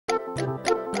Hey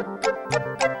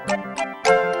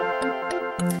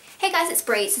guys, it's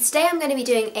Bree. So today I'm going to be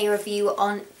doing a review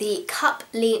on the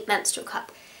Cuplee menstrual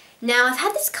cup. Now I've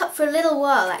had this cup for a little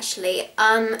while actually.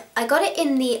 I got it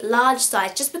in the large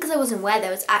size just because I wasn't aware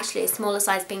there was actually a smaller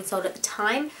size being sold at the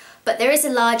time. But there is a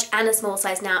large and a small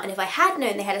size now, and if I had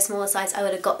known they had a smaller size I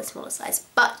would have got the smaller size.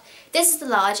 But this is the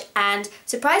large, and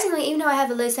surprisingly, even though I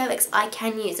have a low cervix, I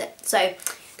can use it. So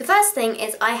the first thing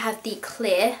is I have the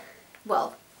clear,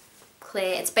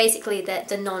 it's basically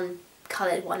the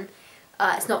non-coloured one.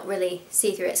 It's not really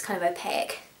see-through, it's kind of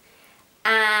opaque.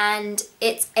 And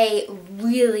it's a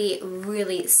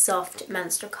really soft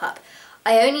menstrual cup.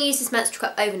 I only use this menstrual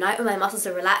cup overnight when my muscles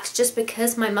are relaxed, just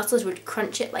because my muscles would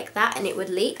crunch it like that and it would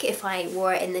leak if I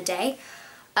wore it in the day.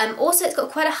 Also, it's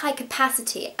got quite a high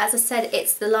capacity. As I said,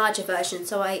 it's the larger version,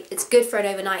 so it's good for an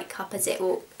overnight cup as it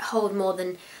will hold more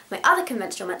than my other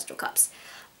conventional menstrual cups.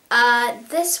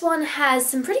 This one has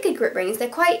some pretty good grip rings. They're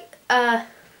quite,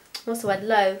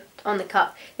 low on the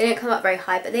cup. They don't come up very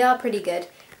high, but they are pretty good,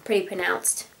 pretty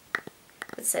pronounced.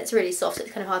 As I said, it's really soft, so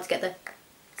it's kind of hard to get the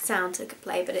sound to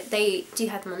play, but they do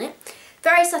have them on it.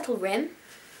 Very subtle rim.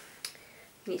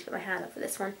 I need to put my hand up for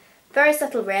this one. Very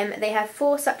subtle rim. They have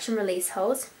 4 suction release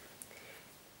holes,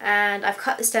 and I've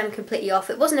cut the stem completely off.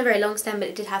 It wasn't a very long stem, but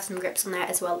it did have some grips on there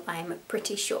as well, I'm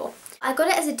pretty sure. I got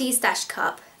it as a de-stash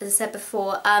cup, as I said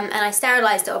before, and I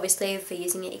sterilised it obviously. For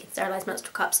using it you can sterilise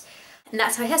menstrual cups, and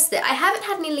that's how I tested it. I haven't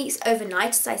had any leaks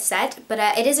overnight, as I said, but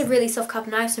it is a really soft cup,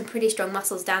 and I have some pretty strong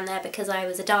muscles down there because I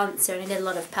was a dancer and I did a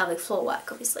lot of pelvic floor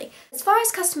work, obviously. As far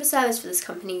as customer service for this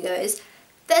company goes,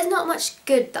 there's not much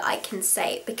good that I can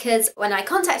say, because when I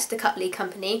contacted the Cuplee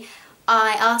company,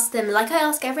 I asked them, like I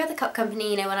ask every other cup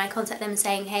company, you know, when I contact them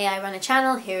saying, hey, I run a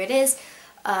channel, here it is,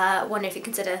 wonder if you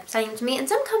consider selling them to me. And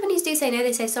some companies do say no,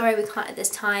 they say, sorry, we can't at this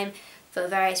time for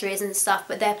various reasons and stuff,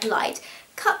 but they're polite.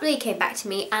 Cuplee came back to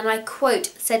me and I quote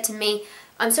said to me,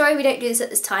 I'm sorry we don't do this at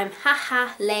this time,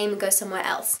 haha, lame, go somewhere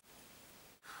else.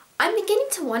 I'm beginning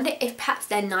to wonder if perhaps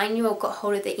their 9-year-old got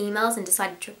hold of the emails and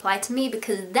decided to reply to me,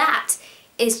 because that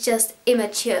is just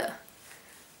immature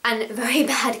and very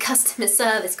bad customer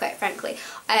service, quite frankly.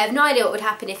 I have no idea what would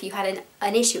happen if you had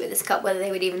an issue with this cup, whether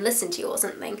they would even listen to you or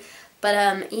something.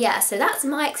 But yeah, so that's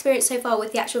my experience so far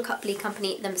with the actual Cuplee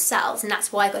company themselves, and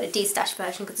that's why I got a de-stash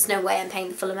version, because there's no way I'm paying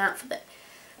the full amount for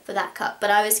that cup.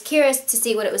 But I was curious to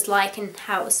see what it was like and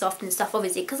how it was soft and stuff,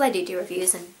 obviously, because I do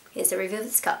reviews, and here's a review of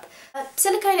this cup.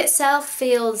 Silicone itself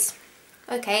feels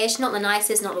okay-ish, not the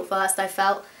nicest, not the worst I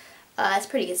felt. It's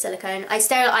pretty good silicone.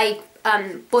 I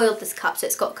boiled this cup, so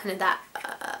it's got kind of that,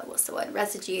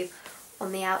 residue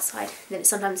on the outside that it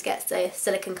sometimes gets, the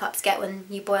silicone cups get when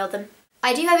you boil them.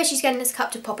 I do have issues getting this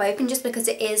cup to pop open just because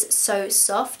it is so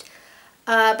soft,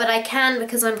 but I can,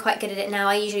 because I'm quite good at it now.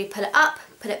 I usually pull it up,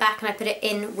 put it back, and I put it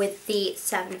in with the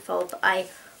 7-fold that I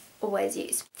always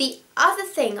use. The other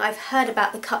thing I've heard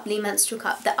about the Cuplee menstrual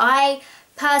cup that I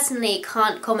personally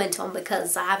can't comment on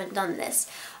because I haven't done this,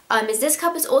 is this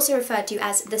cup is also referred to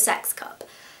as the sex cup.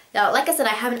 Now, like I said,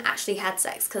 I haven't actually had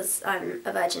sex because I'm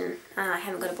a virgin and I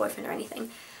haven't got a boyfriend or anything.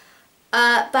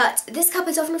 But this cup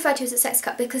is often referred to as a sex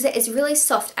cup because it is really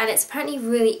soft, and it's apparently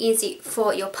really easy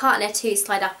for your partner to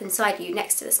slide up inside you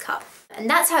next to this cup. And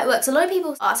that's how it works. A lot of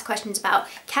people ask questions about,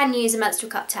 can you use a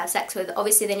menstrual cup to have sex with?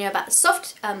 Obviously they know about the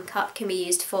soft cup can be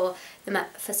used for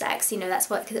sex, you know, that's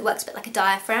what, because it works a bit like a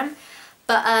diaphragm.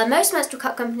 But most menstrual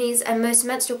cup companies and most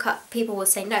menstrual cup people will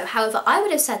say no. However, I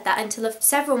would have said that until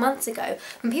several months ago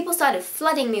when people started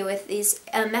flooding me with these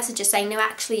messages saying, no,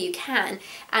 actually you can,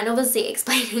 and obviously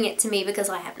explaining it to me because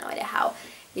I have no idea how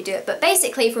you do it. But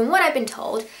basically, from what I've been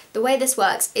told, the way this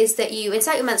works is that you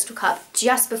insert your menstrual cup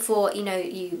just before, you know,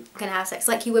 you're going to have sex,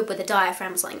 like you would with a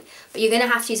diaphragm sling. But you're going to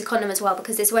have to use a condom as well,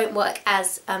 because this won't work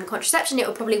as contraception. It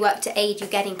will probably work to aid you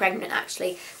getting pregnant,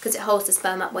 actually, because it holds the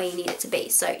sperm up where you need it to be.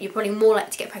 So you're probably more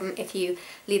likely to get pregnant if you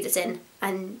leave this in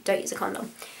and don't use a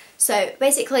condom. So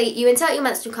basically, you insert your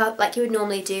menstrual cup like you would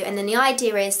normally do, and then the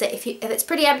idea is that if it's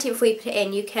pretty empty before you put it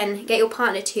in, you can get your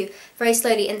partner to very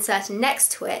slowly insert it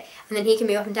next to it, and then he can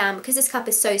move up and down. Because this cup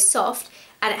is so soft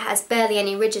and it has barely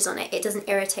any ridges on it, it doesn't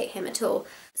irritate him at all.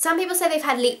 Some people say they've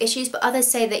had leak issues, but others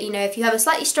say that, you know, if you have a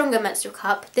slightly stronger menstrual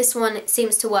cup, this one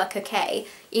seems to work okay.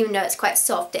 Even though it's quite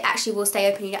soft, it actually will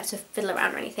stay open, you don't have to fiddle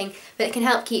around or anything, but it can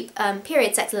help keep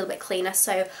period sex a little bit cleaner.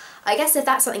 So I guess if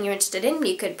that's something you're interested in,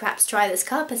 you could perhaps try this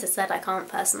cup. As I said, I can't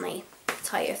personally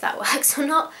tell you if that works or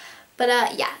not.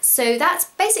 But yeah, so that's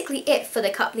basically it for the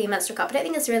Cuplee menstrual cup. I don't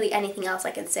think there's really anything else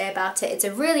I can say about it. It's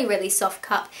a really soft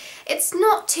cup. It's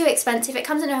not too expensive. It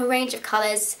comes in a range of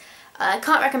colours. I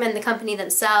can't recommend the company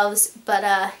themselves, but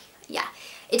yeah.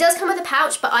 It does come with a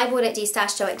pouch, but I bought it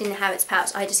destashed so it didn't have its pouch.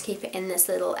 I just keep it in this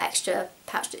little extra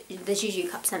pouch that the Juju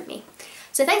Cup sent me.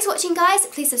 So thanks for watching, guys.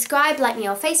 Please subscribe, like me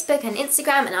on Facebook and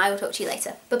Instagram, and I will talk to you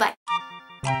later. Bye-bye.